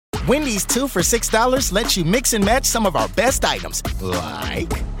Wendy's 2 for $6 lets you mix and match some of our best items,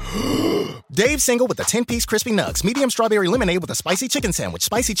 like Dave Single with a 10-piece crispy nugs, medium strawberry lemonade with a spicy chicken sandwich,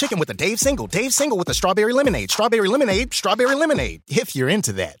 spicy chicken with a Dave Single with a strawberry lemonade, if you're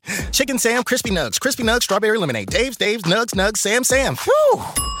into that. Chicken Sam, crispy nugs, strawberry lemonade, Dave's, nugs, Sam. Whew.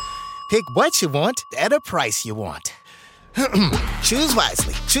 Pick what you want at a price you want. Choose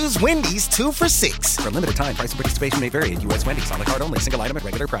wisely. Choose Wendy's 2 for $6. For a limited time, price and participation may vary at U.S. Wendy's. On the card only. Single item at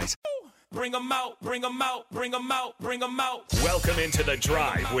regular price. Bring them out, bring them out, bring them out, bring them out. Welcome into The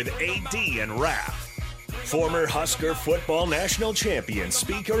Drive with AD and Raff. Former Husker football national champion,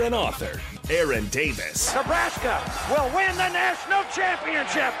 speaker, and author, Aaron Davis. Nebraska will win the national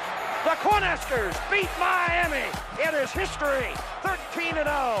championship. The Cornhuskers beat Miami. It is history,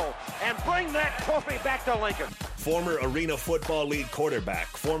 13-0, and bring that trophy back to Lincoln. Former Arena Football League quarterback,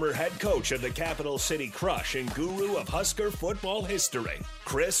 former head coach of the Capital City Crush, and guru of Husker football history,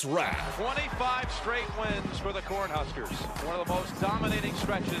 Chris Raff. 25 straight wins for the Cornhuskers. One of the most dominating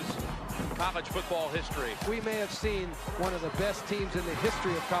stretches in college football history. We may have seen one of the best teams in the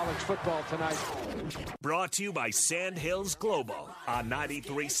history of college football tonight. Brought to you by Sandhills Global on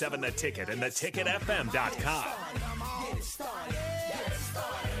 93.7 The Ticket and theticketfm.com.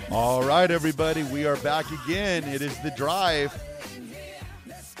 All right, everybody, we are back again. It is The Drive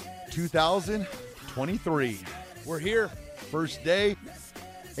 2023. We're here. First day.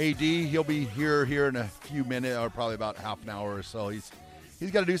 AD, he'll be here in a few minutes, or probably about half an hour or so. He's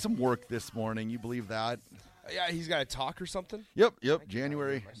got to do some work this morning. You believe that? Yeah, he's got to talk or something? Yep.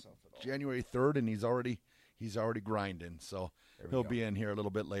 January 3rd, and he's already grinding. So he'll be in here a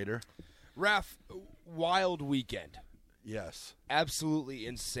little bit later. Raff, wild weekend. Yes. Absolutely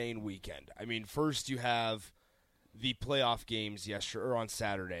insane weekend. I mean, first you have the playoff games yesterday or on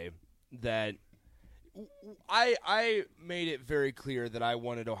Saturday that I made it very clear that I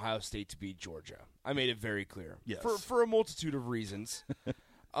wanted Ohio State to beat Georgia. I made it very clear. Yes. For a multitude of reasons.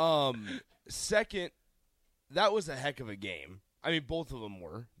 Second, that was a heck of a game. I mean, both of them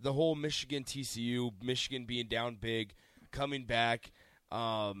were. The whole Michigan-TCU, Michigan being down big, coming back,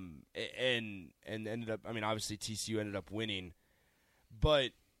 and ended up, I mean, obviously TCU ended up winning.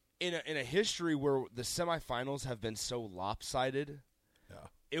 But in a history where the semifinals have been so lopsided,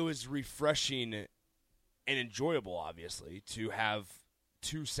 it was refreshing and enjoyable, obviously, to have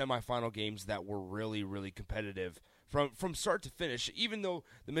two semifinal games that were really, really competitive from start to finish. Even though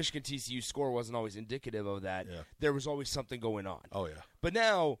the Michigan-TCU score wasn't always indicative of that, there was always something going on. Oh, yeah. But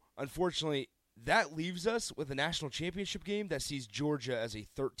now, unfortunately, that leaves us with a national championship game that sees Georgia as a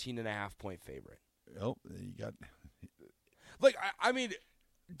 13.5-point favorite. Oh, you got... Like, I mean,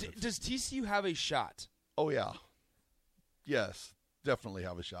 does TCU have a shot? Oh, yeah. Yes, definitely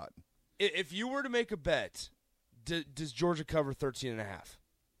have a shot. If you were to make a bet, does Georgia cover 13.5?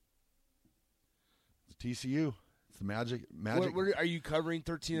 It's TCU. It's the magic. What are you covering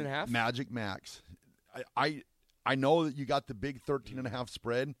 13.5? Magic max. I know that you got the big 13.5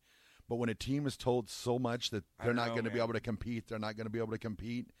 spread, but when a team is told so much that they're not going to be able to compete,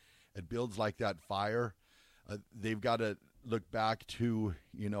 it builds like that fire. They've got to look back to,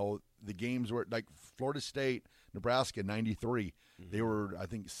 the games where, like Florida State, Nebraska, 93. They were, I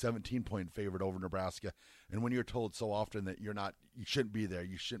think, 17-point favorite over Nebraska. And when you're told so often that you shouldn't be there,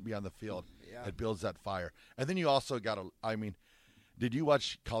 you shouldn't be on the field, it builds that fire. And then you also got to, did you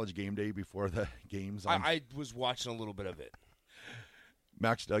watch College Game Day before the games? I was watching a little bit of it.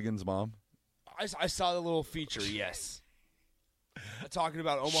 Max Duggan's mom? I saw the little feature, yes. Talking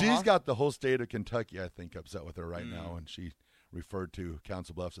about Omaha? She's got the whole state of Kentucky, I think, upset with her right now, and she referred to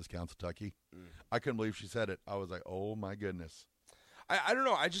Council Bluffs as Council Tucky. I couldn't believe she said it. I was like, oh, my goodness. I don't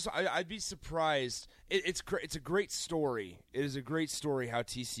know. I'd be surprised. It's a great story. It is a great story how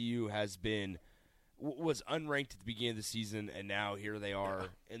TCU was unranked at the beginning of the season, and now here they are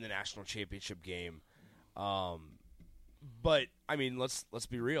in the national championship game. But I mean, let's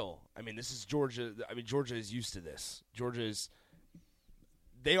be real. I mean, this is Georgia. I mean, Georgia is used to this. Georgia is.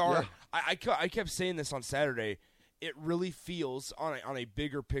 They are. Yeah. I kept saying this on Saturday. It really feels on a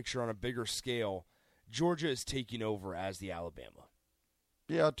bigger picture, on a bigger scale, Georgia is taking over as the Alabama.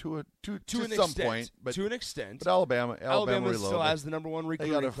 Yeah, to some point, but to an extent. But Alabama still has the number one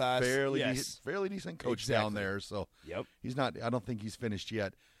recruiting class. Fairly decent coach down there. So he's not. I don't think he's finished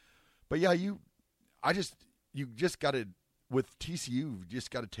yet. But yeah, you just got to, with TCU, you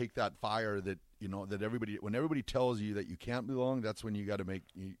just got to take that fire that that everybody, when everybody tells you that you can't belong, that's when you got to make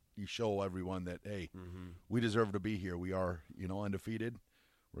you show everyone that, hey, we deserve to be here. We are undefeated.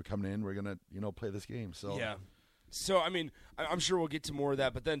 We're coming in. We're gonna play this game. So yeah. So, I mean, I'm sure we'll get to more of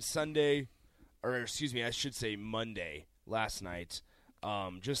that. But then Monday last night,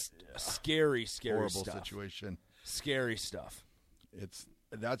 Just scary horrible stuff. Situation. Scary stuff.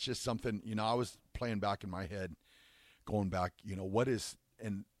 That's just something, I was playing back in my head, going back, what is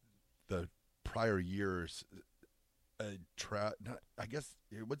in the prior years, I guess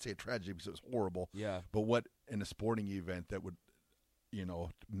I would say a tragedy because it was horrible. Yeah. But what in a sporting event that would,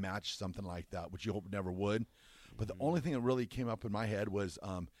 match something like that, which you hope never would. But the only thing that really came up in my head was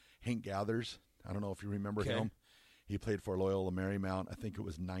Hank Gathers. I don't know if you remember him. He played for Loyola Marymount. I think it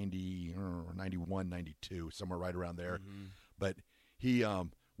was 90 or 91, 92, somewhere right around there. Mm-hmm. But he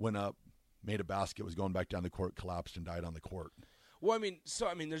went up, made a basket, was going back down the court, collapsed, and died on the court. Well,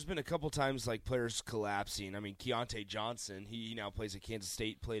 there's been a couple times like players collapsing. Keontae Johnson, he now plays at Kansas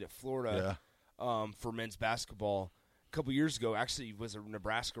State, played at Florida for men's basketball a couple years ago. Actually was a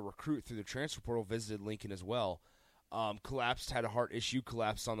Nebraska recruit through the transfer portal, visited Lincoln as well. Collapsed, had a heart issue,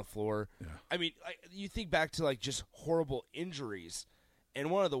 collapsed on the floor. Yeah. You think back to just horrible injuries,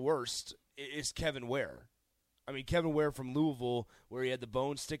 and one of the worst is Kevin Ware. Kevin Ware from Louisville, where he had the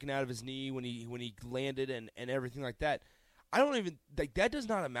bone sticking out of his knee when he landed and everything like that. I don't even that does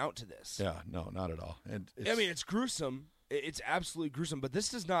not amount to this. Yeah, no, not at all. And it's gruesome. It's absolutely gruesome. But this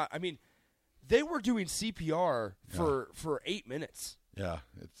does not. They were doing CPR for 8 minutes. Yeah,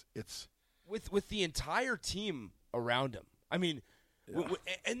 it's with the entire team around him.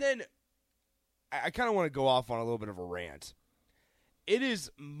 And then I kind of want to go off on a little bit of a rant. It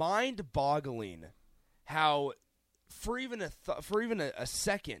is mind-boggling how for even a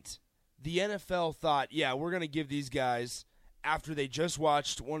second the NFL thought, we're going to give these guys, after they just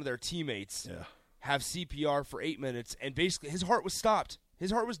watched one of their teammates have CPR for 8 minutes, and basically his heart was stopped.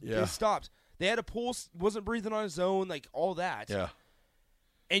 His heart was stopped. They had a pulse, wasn't breathing on his own, all that. Yeah.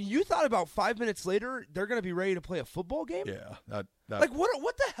 And you thought about 5 minutes later they're going to be ready to play a football game? Yeah. That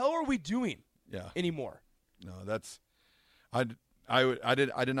what the hell are we doing anymore? No, that's I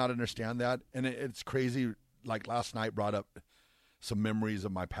did not understand that, and it's crazy. Like last night brought up some memories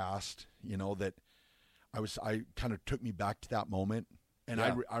of my past, that I kind of took me back to that moment, and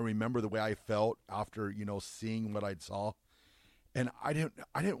I remember the way I felt after seeing what I saw, and I did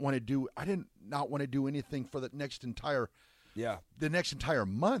not want to do anything for the next entire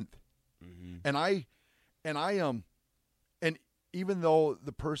month. Mm-hmm. And even though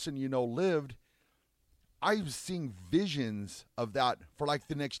the person lived, I was seeing visions of that for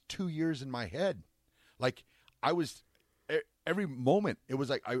the next 2 years in my head. I was every moment. It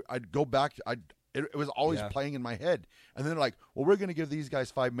was I'd go back. It was always playing in my head. And then well, we're going to give these guys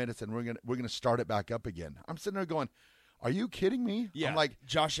 5 minutes, and we're going to start it back up again. I'm sitting there going, are you kidding me? Yeah. I'm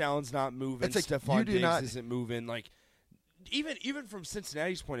Josh Allen's not moving. Stephon Diggs isn't moving. Even from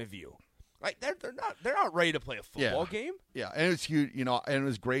Cincinnati's point of view, they're not ready to play a football game. Yeah, and it's huge. And it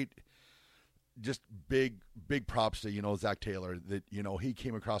was great. Just big props to Zach Taylor that he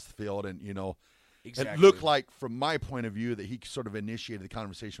came across the field and exactly. It looked like from my point of view that he sort of initiated the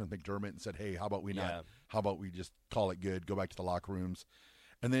conversation with McDermott and said, hey, how about we just call it good, go back to the locker rooms.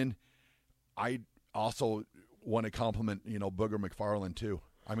 And then I also want to compliment Booger McFarland too.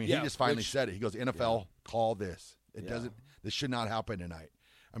 He just finally said it. He goes, NFL, call this. It doesn't. This should not happen tonight.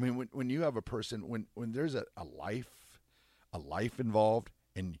 When you have a person, when there's a life involved,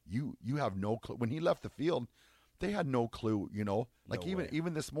 and you have no clue. When he left the field, they had no clue.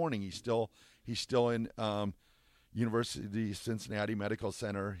 Even this morning, he's still in University of Cincinnati Medical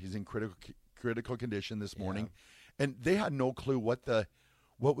Center. He's in critical condition this morning, and they had no clue what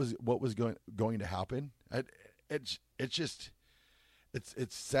was going to happen. It's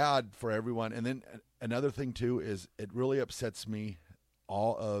sad for everyone. And then another thing too is it really upsets me,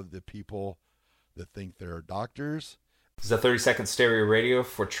 all of the people that think they're doctors. This is a 30-second stereo radio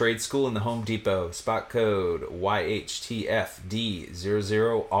for Trade School in the Home Depot. Spot code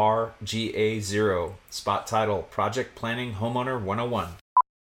YHTFD00RGA0. Spot title, Project Planning Homeowner 101.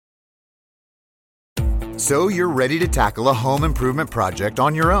 So you're ready to tackle a home improvement project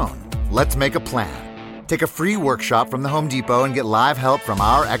on your own. Let's make a plan. Take a free workshop from the Home Depot and get live help from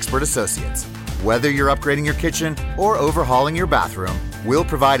our expert associates. Whether you're upgrading your kitchen or overhauling your bathroom, we'll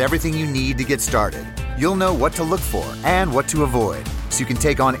provide everything you need to get started. You'll know what to look for and what to avoid, so you can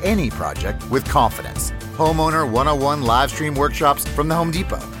take on any project with confidence. Homeowner 101 live stream workshops from the Home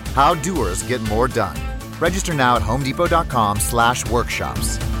Depot. How doers get more done. Register now at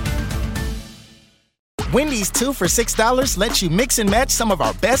homedepot.com/workshops. Wendy's 2 for $6 lets you mix and match some of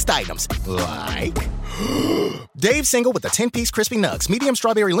our best items, like Dave Single with a 10-piece crispy nugs, medium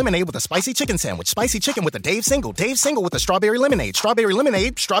strawberry lemonade with a spicy chicken sandwich, spicy chicken with a Dave Single with a strawberry lemonade, strawberry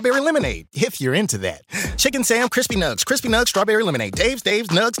lemonade, if you're into that. Chicken Sam, crispy nugs, strawberry lemonade, Dave's,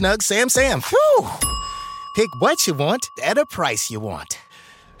 nugs, Sam. Whew. Pick what you want at a price you want.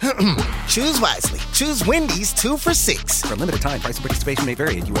 Choose wisely. Choose Wendy's 2 for $6. For a limited time, price and participation may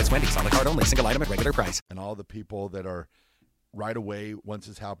vary at U.S. Wendy's. On the card only. Single item at regular price. And all the people that are right away, once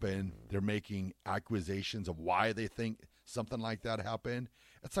it's happened, they're making accusations of why they think something like that happened.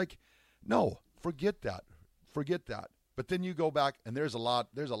 It's like, no, forget that. Forget that. But then you go back, and there's a lot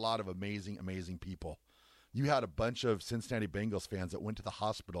of amazing, amazing people. You had a bunch of Cincinnati Bengals fans that went to the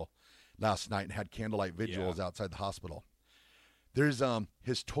hospital last night and had candlelight vigils outside the hospital. There's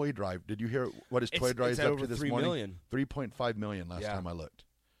his toy drive. Did you hear what his toy drive is up to this morning? Million. 3.5 million last time I looked.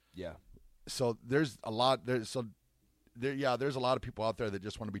 Yeah. So there's a lot. There's a lot of people out there that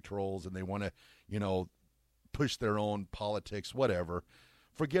just want to be trolls and they want to, push their own politics, whatever.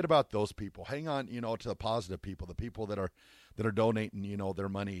 Forget about those people. Hang on, to the positive people, the people that are donating, their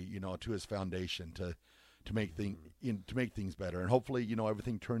money, to his foundation to make things better. And hopefully,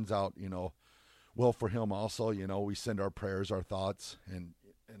 everything turns out, well for him also. We send our prayers, our thoughts, and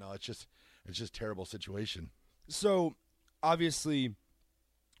it's just a terrible situation. So obviously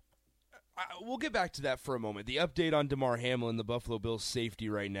we'll get back to that for a moment. The update on Damar Hamlin, the Buffalo Bills safety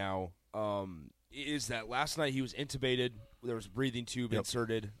right now, is that last night he was intubated. There was a breathing tube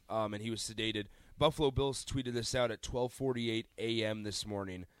inserted, and he was sedated. Buffalo Bills tweeted this out at 12:48 a.m. this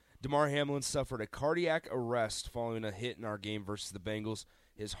morning. Damar Hamlin suffered a cardiac arrest following a hit in our game versus the Bengals.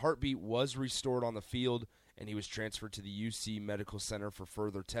 His heartbeat was restored on the field, and he was transferred to the UC Medical Center for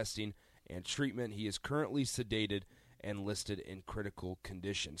further testing and treatment. He is currently sedated and listed in critical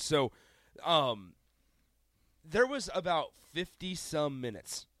condition. So there was about 50-some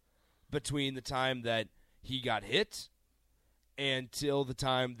minutes between the time that he got hit until the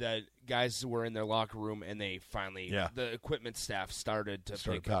time that guys were in their locker room and they finally, the equipment staff started to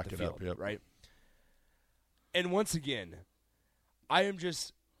pick up the field, right? And once again, I am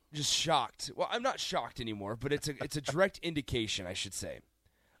just shocked. Well, I'm not shocked anymore, but it's a direct indication, I should say,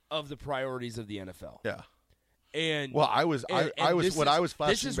 of the priorities of the NFL. Yeah. And well, I was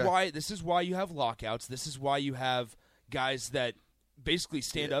flashing back. This is why you have lockouts. This is why you have guys that basically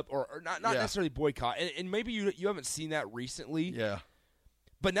stand up or not necessarily boycott. And maybe you haven't seen that recently. Yeah.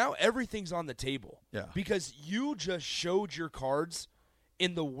 But now everything's on the table. Yeah. Because you just showed your cards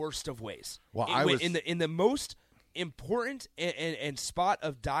in the worst of ways. Well, in the most important and spot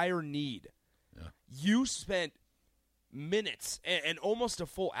of dire need. Yeah. You spent minutes and almost a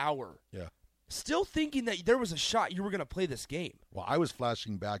full hour. Yeah. Still thinking that there was a shot you were going to play this game. Well, I was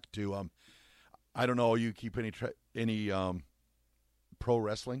flashing back to I don't know, you keep any pro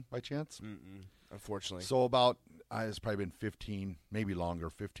wrestling by chance? Mm-mm, unfortunately. So about it's probably been 15, maybe longer,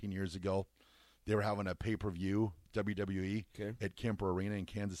 15 years ago. They were having a pay-per-view, WWE, at Kemper Arena in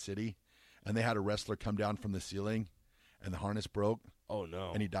Kansas City, and they had a wrestler come down from the ceiling, and the harness broke. Oh,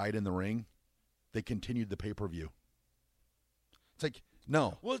 no. And he died in the ring. They continued the pay-per-view. It's like,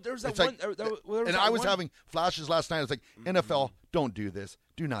 no. Well, there's that one. I was having flashes last night. I was like, NFL, don't do this.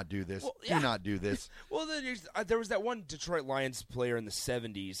 Do not do this. Well, do not do this. Well, there was that one Detroit Lions player in the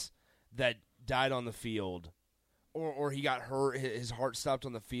 70s that died on the field. Or he got hurt, his heart stopped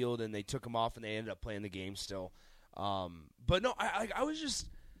on the field, and they took him off, and they ended up playing the game still. But no, I was just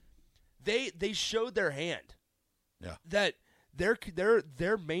they showed their hand. Yeah. That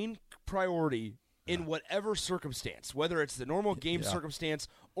their main priority in whatever circumstance, whether it's the normal game circumstance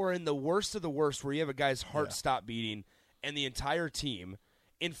or in the worst of the worst, where you have a guy's heart stop beating and the entire team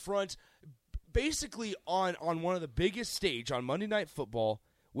in front, basically on one of the biggest stage on Monday Night Football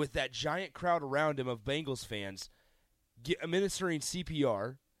with that giant crowd around him of Bengals fans, administering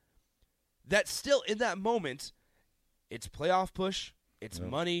CPR, that still in that moment, it's playoff push, it's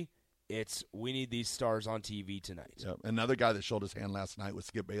money, it's we need these stars on TV tonight. Yep. Another guy that showed his hand last night was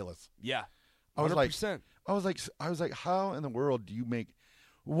Skip Bayless. Yeah, 100%. I was like, how in the world do you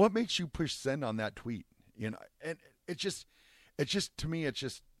what makes you push send on that tweet? And it's just to me, it's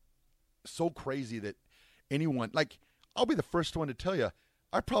just so crazy that anyone, like, I'll be the first one to tell you,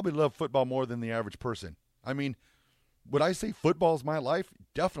 I probably love football more than the average person. I mean, would I say football is my life?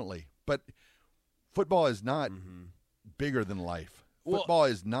 Definitely. But football is not bigger than life. Football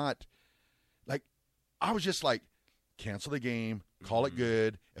is not, like, I was just like, cancel the game, call it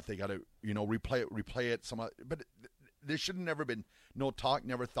good. If they got to, replay it. But there should have never been no talk,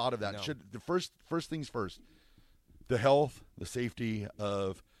 never thought of that. No. The first things first, the health, the safety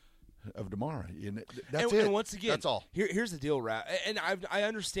of Damar. That's it. And once again, that's all. Here's the deal, Raff. And I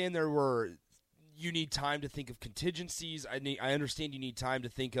understand you need time to think of contingencies. I understand you need time to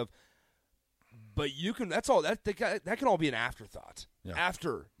think of But you can. That's all. That can all be an afterthought. Yeah.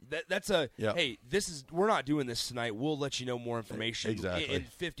 After that's hey, we're not doing this tonight. We'll let you know more information in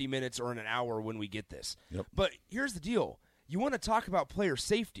 50 minutes or in an hour when we get this. Yep. But here's the deal: you want to talk about player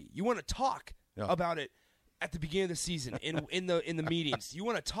safety. You want to talk about it at the beginning of the season in the meetings. You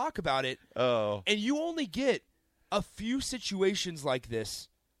want to talk about it. Oh. And you only get a few situations like this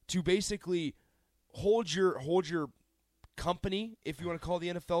to basically hold your company, if you want to call the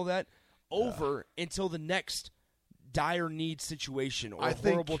NFL that, over until the next dire need situation or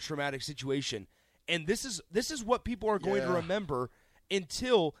horrible traumatic situation. And this is what people are going to remember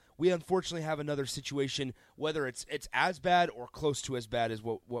until we unfortunately have another situation, whether it's as bad or close to as bad as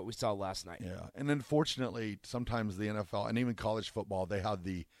what we saw last night. Yeah, and unfortunately, sometimes the NFL and even college football, they have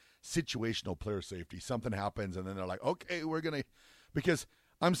the situational player safety. Something happens, and then they're like, okay, we're going to – because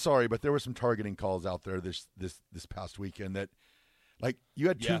I'm sorry, but there were some targeting calls out there this past weekend that – like, you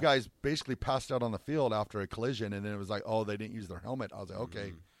had two guys basically passed out on the field after a collision, and then it was like, oh, they didn't use their helmet. I was like, okay.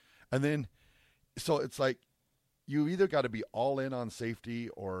 Mm-hmm. And then, so it's like, you either got to be all in on safety,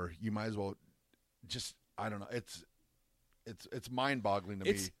 or you might as well just, I don't know. It's mind-boggling to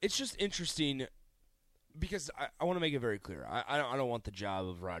me. It's just interesting because I want to make it very clear. I don't want the job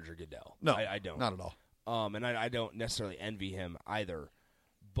of Roger Goodell. No, I don't. Not at all. And I don't necessarily envy him either.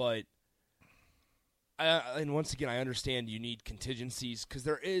 But and once again, I understand you need contingencies because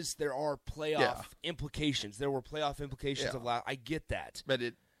there are playoff implications. There were playoff implications of last. I get that,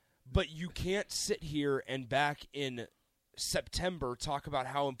 but you can't sit here and back in September talk about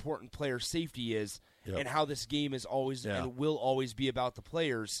how important player safety is and how this game is always and will always be about the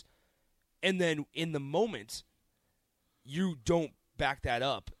players, and then in the moment you don't back that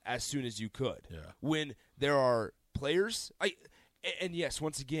up as soon as you could when there are players. And yes,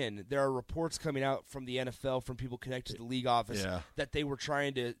 once again, there are reports coming out from the NFL, from people connected to the league office, that they were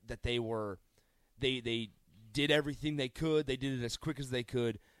they did everything they could. They did it as quick as they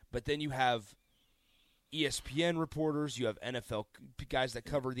could. But then you have ESPN reporters, you have NFL guys that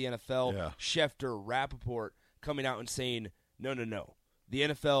cover the NFL, Schefter, Rappaport, coming out and saying, no. The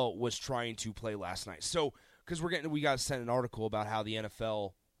NFL was trying to play last night. So, because we got sent an article about how the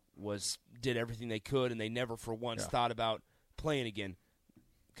NFL did everything they could, and they never for once thought about playing again.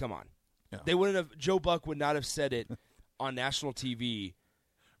 Come on. They wouldn't have. Joe Buck would not have said it on national TV.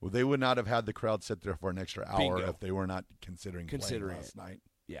 Well, they would not have had the crowd sit there for an extra hour if they were not considering playing last night.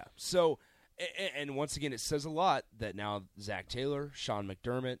 Yeah. So, and once again, it says a lot that now Zach Taylor, Sean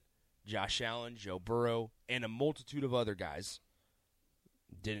McDermott, Josh Allen, Joe Burrow, and a multitude of other guys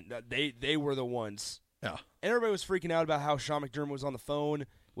didn't. They were the ones. Yeah. And everybody was freaking out about how Sean McDermott was on the phone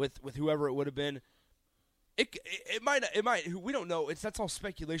with whoever it would have been. It might. We don't know. That's all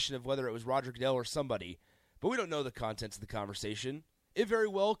speculation of whether it was Roger Goodell or somebody, but we don't know the contents of the conversation. It very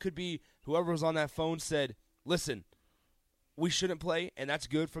well could be whoever was on that phone said, "Listen, we shouldn't play," and that's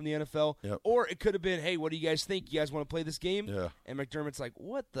good from the NFL. Yep. Or it could have been, "Hey, what do you guys think? You guys want to play this game?" Yeah. And McDermott's like,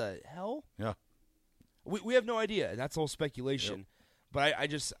 "What the hell?" Yeah. We have no idea, and that's all speculation. Yep. But I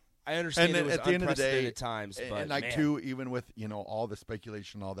understand it was at the end of the day, at times. And like too, even with all the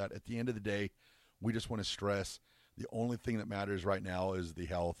speculation and all that, at the end of the day, we just want to stress the only thing that matters right now is the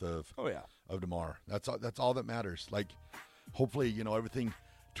health of DeMar. That's all that matters. Like, hopefully, everything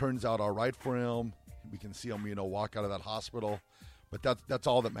turns out all right for him. We can see him, walk out of that hospital. But that's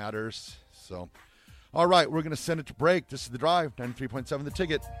all that matters. So, all right, we're going to send it to break. This is The Drive, 93.7 The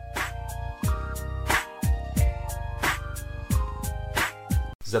Ticket.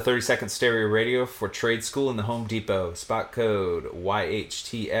 This is a 30-second stereo radio for Trade School in the Home Depot. Spot code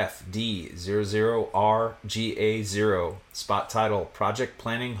YHTFD00RGA0. Spot title, Project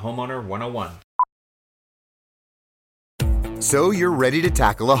Planning Homeowner 101. So you're ready to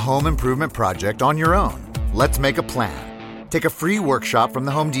tackle a home improvement project on your own. Let's make a plan. Take a free workshop from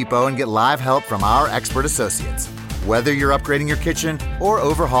the Home Depot and get live help from our expert associates. Whether you're upgrading your kitchen or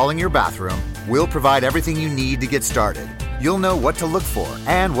overhauling your bathroom, we'll provide everything you need to get started. You'll know what to look for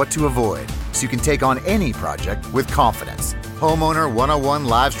and what to avoid, so you can take on any project with confidence. Homeowner 101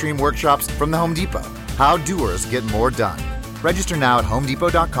 live stream workshops from the Home Depot. How doers get more done. Register now at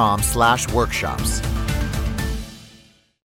homedepot.com/workshops.